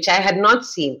screen, which I had not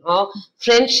seen, or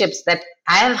friendships that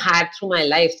I have had through my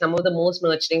life, some of the most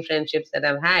nurturing friendships that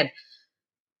I've had,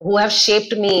 who have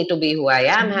shaped me to be who I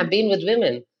am, have been with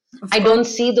women. Of I course. don't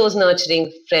see those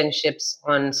nurturing friendships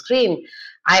on screen.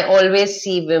 I always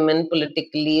see women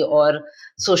politically or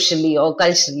socially or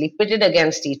culturally pitted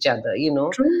against each other.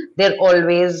 True. They're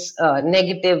always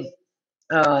negative,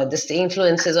 just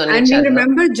influences on And each we other.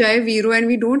 remember Jai Viru, and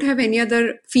we don't have any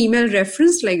other female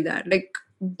reference like that. Like,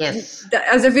 Yes,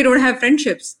 as if we don't have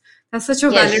friendships. That's such a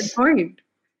valid yes. point.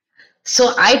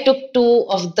 So I took two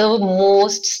of the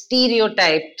most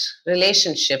stereotyped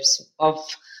relationships of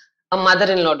a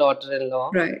mother-in-law,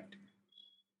 daughter-in-law. Right.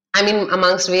 I mean,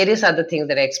 amongst various other things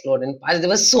that I explored in past. There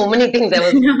were so many things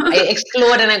I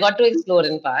explored and I got to explore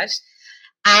in past.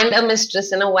 And a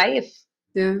mistress and a wife.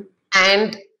 Yeah.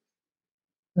 And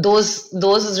those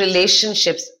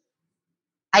relationships,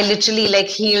 I literally like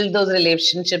healed those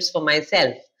relationships for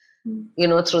myself,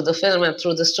 through the film and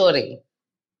through the story.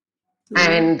 Wow.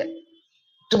 And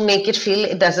to make it feel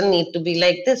it doesn't need to be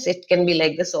like this. It can be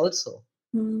like this also.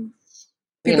 Hmm.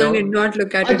 you People need know not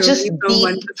look at or it just only from deep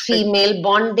one perspective. female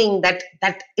bonding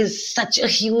that is such a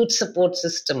huge support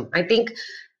system. I think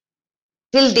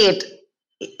till date,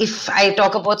 if I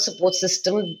talk about support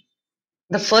system,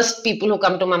 the first people who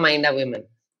come to my mind are women.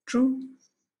 True.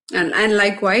 And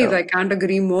likewise, I So can't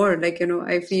agree more. Like,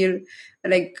 I feel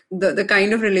like the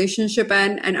kind of relationship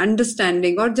and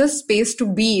understanding or just space to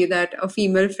be that a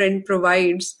female friend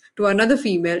provides to another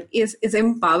female is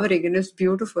empowering and it's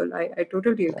beautiful. I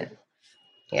totally yeah, agree.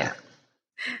 yeah.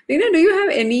 Reena, do you have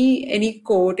any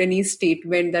quote, any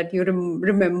statement that you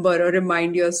remember or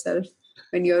remind yourself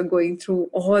when you're going through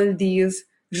all these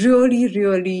really,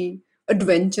 really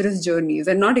adventurous journeys,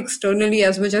 and not externally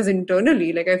as much as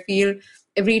internally? Like, I feel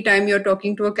every time you're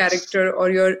talking to a character or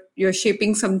you're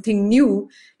shaping something new,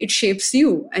 it shapes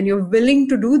you, and you're willing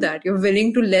to do that. You're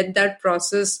willing to let that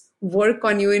process work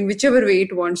on you in whichever way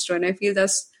it wants to, and I feel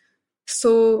that's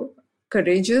so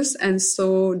courageous and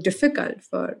so difficult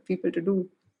for people to do.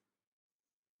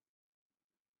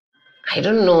 I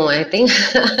don't know. I think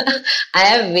I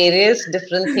have various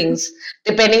different things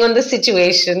depending on the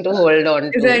situation to hold on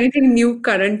Is there to. anything new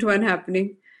current one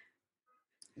happening?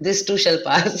 This too shall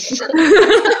pass.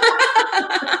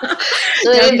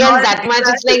 So Yeah, when we it all gets that think much,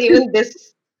 it's like that. even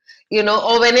this,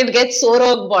 or when it gets so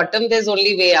rock bottom, there's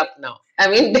only way up now. I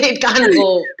mean, it can't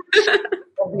go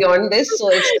beyond this, so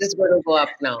it's just going to go up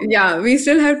now. Yeah, we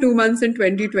still have 2 months in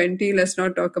 2020. Let's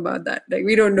not talk about that. Like,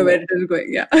 we don't know where No, it is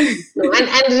going. Yeah. no,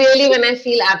 and really, when I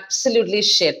feel absolutely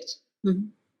shit, Mhm.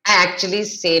 I actually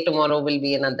say tomorrow will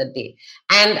be another day.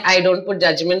 And I don't put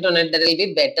judgment on it that it'll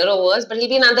be better or worse, but it'll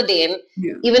be another day. And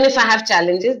Yeah. even if I have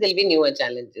challenges, there'll be newer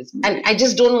challenges. And Right. I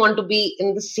just don't want to be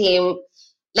in the same,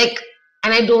 like,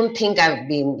 and I don't think I've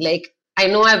been, like, I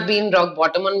know I've been rock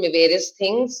bottom on various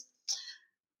things,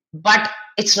 but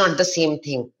it's not the same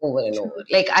thing over and over. Sure.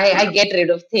 Like, I get rid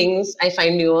of things, I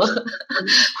find newer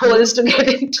Yeah. holes to get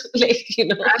into, like,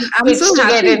 I'm pits so to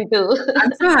get happy. into.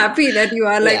 I'm so happy that you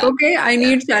are like, Yeah, okay, I yeah,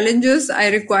 need challenges. I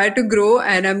require to grow,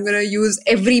 and I'm gonna use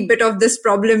every bit of this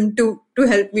problem to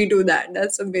help me do that.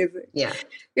 That's amazing. yeah,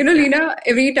 yeah. Leena,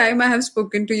 every time I have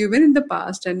spoken to you, even in the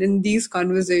past and in these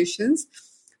conversations,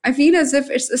 I feel as if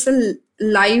it's a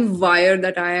live wire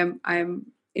that I am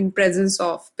in presence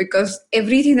of, because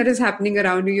everything that is happening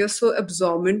around you, you're so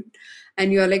absorbent,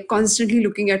 and you're like constantly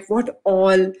looking at what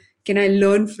all can I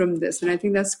learn from this. And I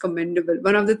think that's commendable.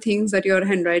 One of the things that your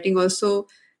handwriting also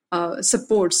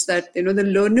supports, that the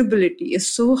learnability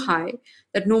is so high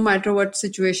that no matter what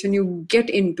situation you get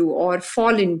into or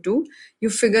fall into, you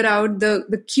figure out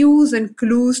the cues and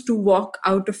clues to walk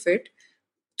out of it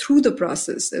through the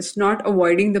process. It's not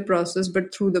avoiding the process,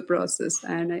 but through the process.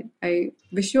 And I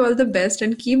wish you all the best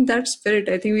and keep that spirit.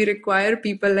 I think we require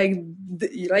people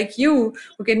like you,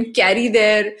 who can carry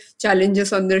their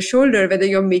challenges on their shoulder, whether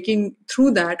you're making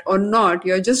through that or not.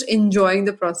 You're just enjoying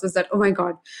the process, that, oh my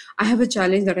God, I have a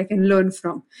challenge that I can learn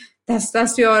from.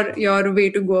 That's your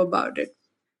way to go about it.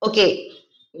 Okay,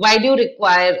 why do you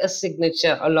require a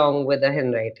signature along with a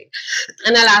handwriting?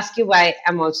 And I'll ask you why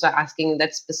I'm also asking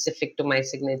that specific to my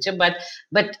signature.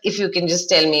 But if you can just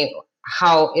tell me,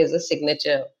 how is a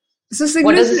signature? So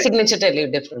What does a signature signature tell you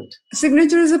different?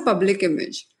 Signature is a public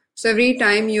image. So every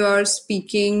time you are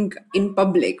speaking in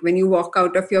public, when you walk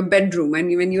out of your bedroom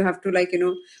and when you have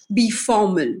to, be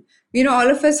formal, all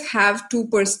of us have two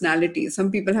personalities.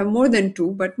 Some people have more than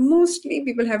two, but mostly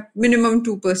people have minimum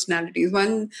two personalities.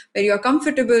 One where you're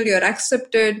comfortable, you're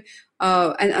accepted,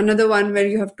 and another one where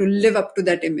you have to live up to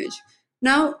that image.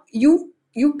 Now you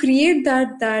create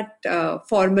that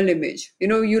formal image.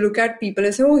 You look at people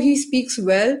and say, oh, he speaks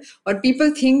well, or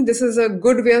people think this is a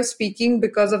good way of speaking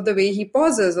because of the way he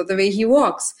pauses or the way he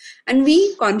walks. And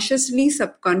we consciously,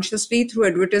 subconsciously, through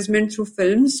advertisement, through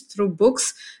films, through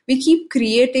books, we keep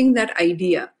creating that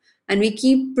idea, and we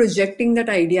keep projecting that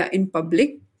idea in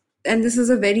public. And this is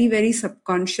a very, very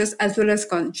subconscious as well as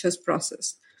conscious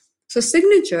process. So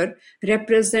signature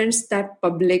represents that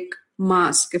public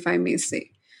mask, if I may say.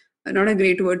 Not a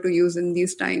great word to use in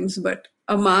these times, but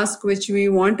a mask which we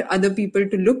want other people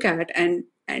to look at and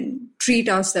treat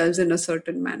ourselves in a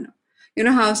certain manner. You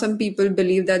know how some people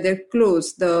believe that their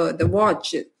clothes, the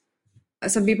watch,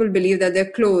 some people believe that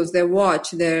their clothes, their watch,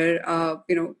 their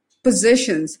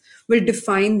possessions will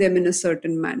define them in a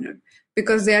certain manner,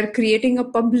 because they are creating a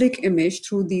public image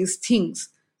through these things.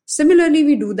 Similarly,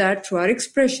 we do that through our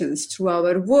expressions, through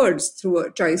our words, through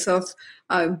a choice of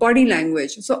body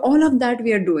language. So all of that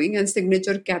we are doing, and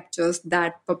signature captures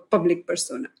that public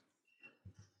persona.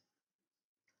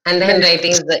 And the Well,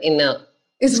 handwriting is the inner.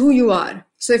 is who you are.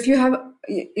 So if you have,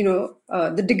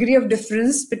 the degree of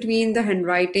difference between the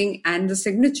handwriting and the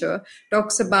signature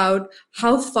talks about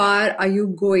how far are you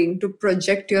going to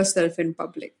project yourself in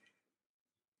public.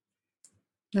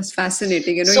 That's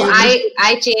fascinating. So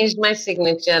I changed my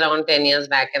signature around 10 years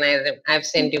back, and I've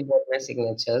sent you both my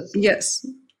signatures. Yes.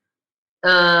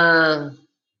 Uh,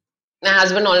 my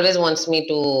husband always wants me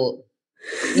to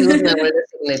use my older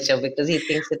signature because he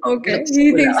thinks it Okay. looks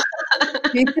He thinks cooler.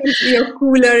 he thinks you're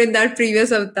cooler in that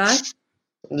previous avatar.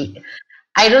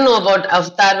 I don't know about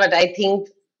avatar, but I think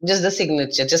just the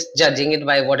signature, just judging it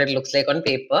by what it looks like on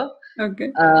paper.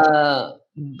 Okay.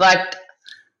 But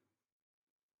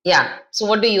yeah, so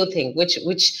what do you think? Which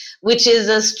is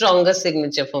a stronger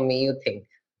signature for me, you think?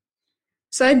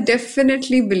 So I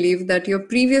definitely believe that your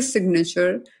previous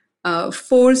signature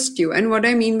forced you. And what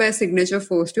I mean by signature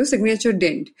forced you, signature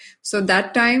didn't. So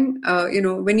that time,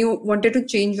 when you wanted to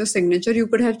change your signature, you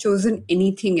could have chosen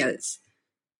anything else.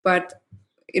 But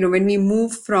when we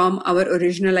move from our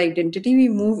original identity, we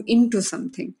move into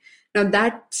something. Now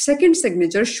that second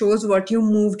signature shows what you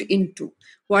moved into,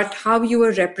 how you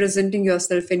were representing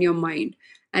yourself in your mind.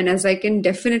 And as I can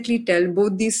definitely tell,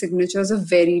 both these signatures are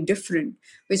very different,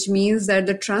 which means that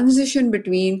the transition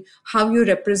between how you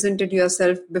represented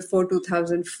yourself before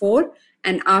 2004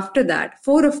 and after that,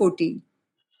 4 or 14.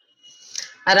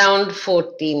 Around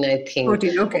 14, I think.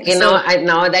 14, okay. Okay, So,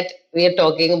 now that we are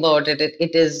talking about it,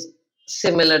 it is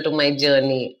similar to my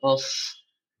journey of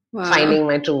wow. finding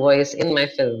my true voice in my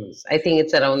films. I think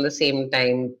it's around the same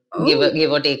time, Oh,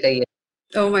 give or take a year.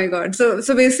 oh my God. So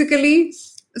basically,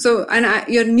 So, and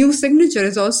your new signature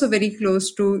is also very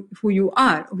close to who you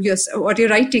are, what your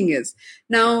writing is.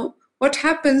 Now, what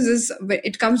happens is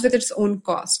it comes with its own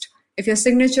cost. If your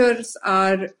signatures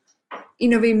are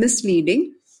in a way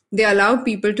misleading, they allow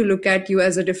people to look at you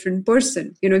as a different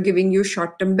person, giving you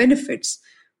short-term benefits.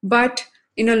 But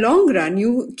in a long run,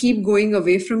 you keep going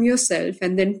away from yourself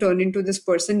and then turn into this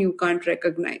person you can't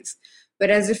recognize.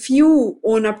 Whereas if you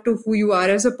own up to who you are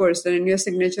as a person and your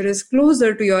signature is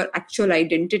closer to your actual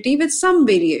identity with some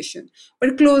variation,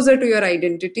 but closer to your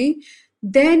identity,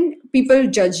 then people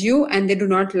judge you and they do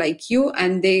not like you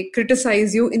and they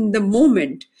criticize you in the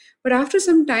moment. But after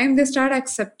some time, they start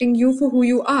accepting you for who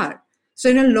you are. So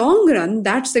in a long run,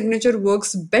 that signature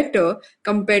works better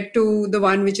compared to the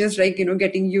one which is like,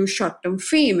 getting you short-term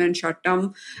fame and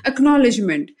short-term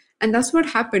acknowledgement. And that's what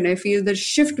happened. I feel the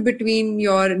shift between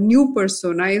your new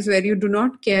persona is where you do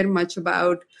not care much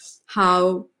about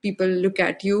how people look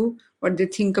at you, what they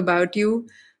think about you.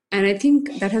 And I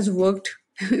think that has worked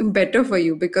better for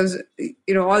you because,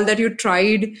 all that you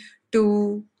tried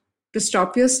to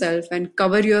stop yourself and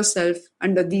cover yourself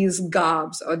under these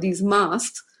garbs or these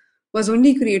masks was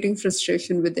only creating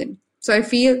frustration within. So I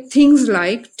feel things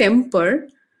like temper,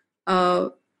 I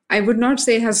would not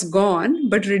say has gone,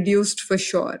 but reduced for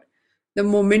sure. The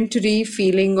momentary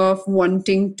feeling of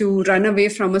wanting to run away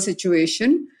from a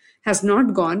situation has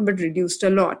not gone, but reduced a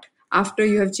lot after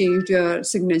you have changed your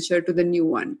signature to the new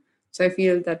one. So I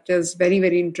feel that is very,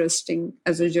 very interesting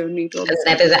as a journey to observe.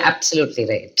 That is absolutely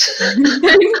right. Thank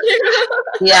you.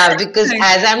 Yeah, because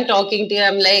as I'm talking to you,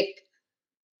 I'm like,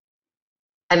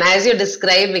 and as you're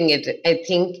describing it, I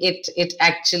think it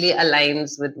actually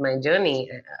aligns with my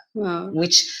journey, Wow.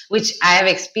 which I have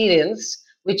experienced,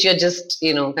 which you're just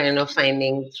kind of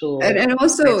finding through. And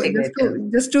also,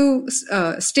 just to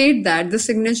state that the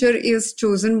signature is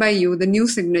chosen by you, the new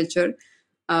signature,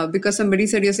 because somebody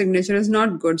said your signature is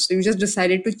not good. So you just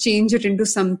decided to change it into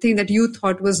something that you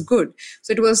thought was good.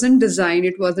 So it wasn't designed.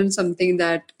 It wasn't something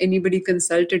that anybody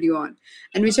consulted you on.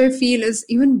 And which I feel is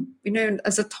even,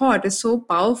 as a thought is so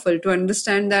powerful to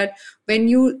understand that when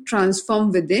you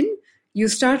transform within, you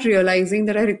start realizing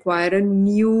that I require a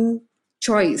new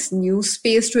choice, new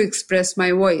space to express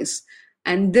my voice.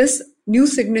 And this new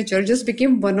signature just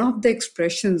became one of the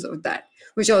expressions of that,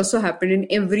 which also happened in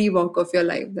every walk of your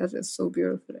life. That is so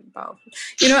beautiful and powerful.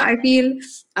 I feel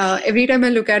every time I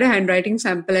look at a handwriting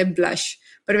sample, I blush.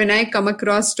 But when I come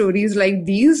across stories like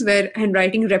these, where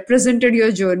handwriting represented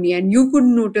your journey and you could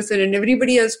notice it and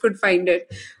everybody else could find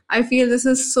it, I feel this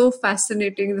is so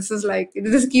fascinating.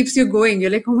 This keeps you going. You're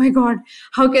like, oh my God,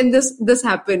 how can this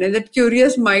happen? And that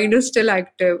curious mind is still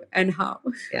active, and how?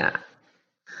 Yeah.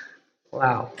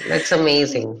 Wow, that's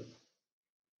amazing.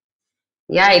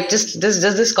 Yeah, it just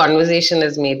this conversation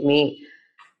has made me,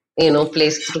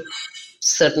 place through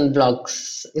certain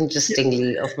blocks,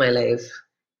 interestingly, of my life.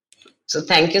 So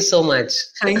thank you so much.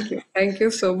 Thank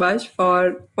you so much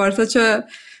for such a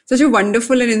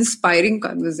wonderful and inspiring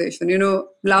conversation.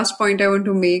 Last point I want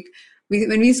to make,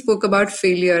 when we spoke about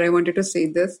failure, I wanted to say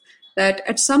this, that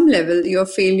at some level your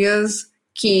failures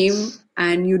came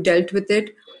and you dealt with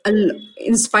it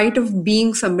in spite of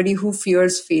being somebody who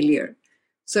fears failure.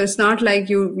 So it's not like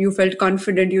you felt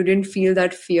confident, you didn't feel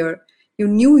that fear. You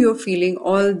knew you're feeling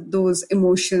all those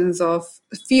emotions of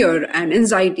fear and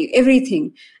anxiety,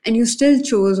 everything, and you still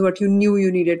chose what you knew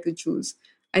you needed to choose.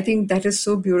 I think that is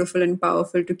so beautiful and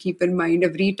powerful to keep in mind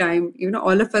every time.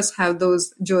 All of us have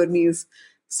those journeys.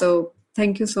 So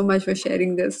thank you so much for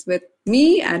sharing this with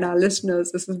me and our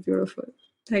listeners. This is beautiful.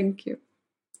 Thank you.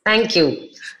 Thank you.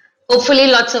 Hopefully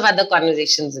lots of other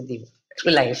conversations with you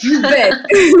through life. You bet.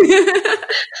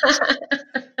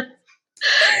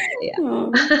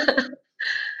 Yeah.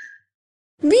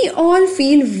 We all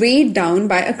feel weighed down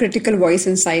by a critical voice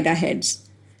inside our heads.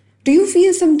 Do you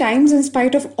feel sometimes, in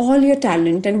spite of all your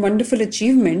talent and wonderful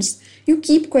achievements, you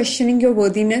keep questioning your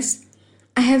worthiness?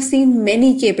 I have seen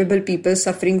many capable people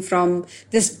suffering from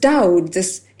this doubt,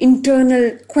 this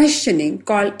internal questioning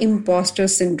called imposter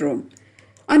syndrome.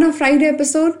 On our Friday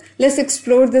episode, let's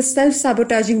explore this self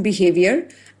sabotaging behavior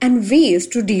and ways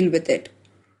to deal with it.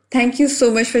 Thank you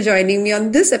so much for joining me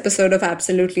on this episode of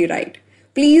Absolutely Right.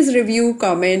 Please review,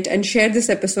 comment, and share this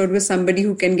episode with somebody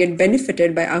who can get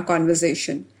benefited by our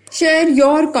conversation. Share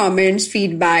your comments,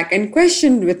 feedback, and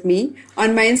question with me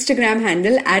on my Instagram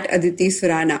handle at Aditi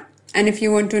Surana. And if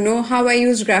you want to know how I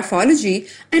use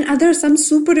graphology and other some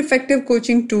super effective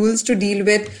coaching tools to deal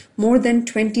with more than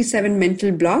 27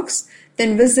 mental blocks,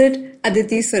 then visit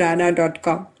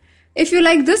aditisurana.com. If you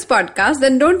like this podcast,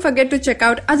 then don't forget to check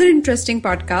out other interesting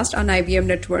podcasts on IVM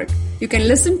Network. You can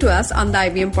listen to us on the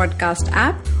IVM Podcast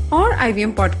app or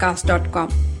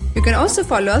ivmpodcast.com. You can also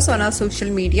follow us on our social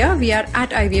media. We are at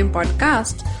IVM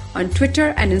Podcast on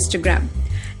Twitter and Instagram.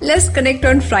 Let's connect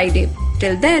on Friday.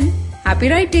 Till then, happy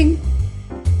writing!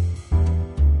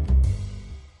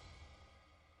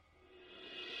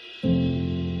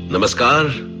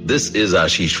 Namaskar, this is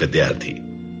Ashish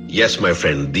Vidyarthi. Yes, my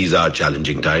friend, these are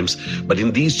challenging times, but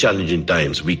in these challenging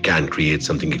times, we can create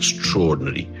something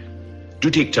extraordinary. Do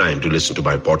take time to listen to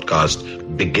my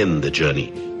podcast, Begin the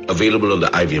Journey, available on the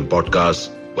IVM Podcast,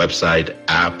 website,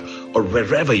 app, or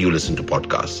wherever you listen to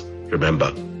podcasts.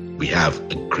 Remember, we have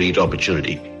a great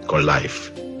opportunity called life.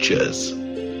 Cheers.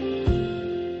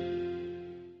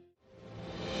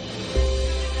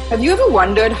 Have you ever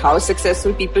wondered how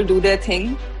successful people do their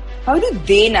thing? How do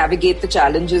they navigate the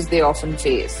challenges they often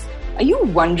face? Are you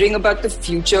wondering about the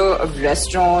future of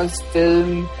restaurants,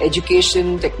 film,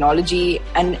 education, technology,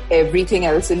 and everything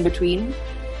else in between?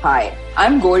 Hi,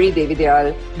 I'm Gauri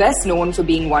Devidyal, best known for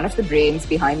being one of the brains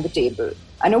behind The Table,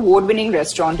 an award-winning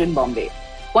restaurant in Bombay.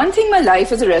 One thing my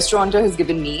life as a restaurateur has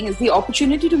given me is the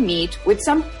opportunity to meet with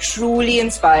some truly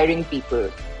inspiring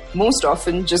people, most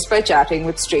often just by chatting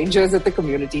with strangers at the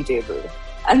community table.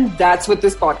 And that's what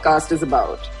this podcast is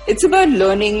about. It's about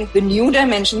learning the new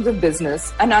dimensions of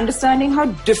business and understanding how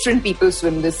different people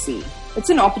swim this sea.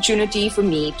 It's an opportunity for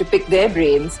me to pick their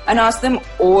brains and ask them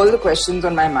all the questions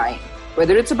on my mind,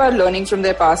 whether it's about learning from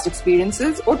their past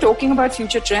experiences or talking about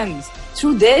future trends.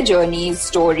 Through their journeys,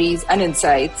 stories, and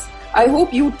insights, I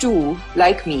hope you too,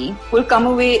 like me, will come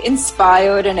away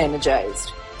inspired and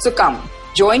energized. So come,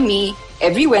 join me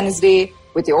every Wednesday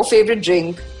with your favorite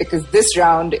drink because this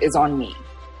round is on me.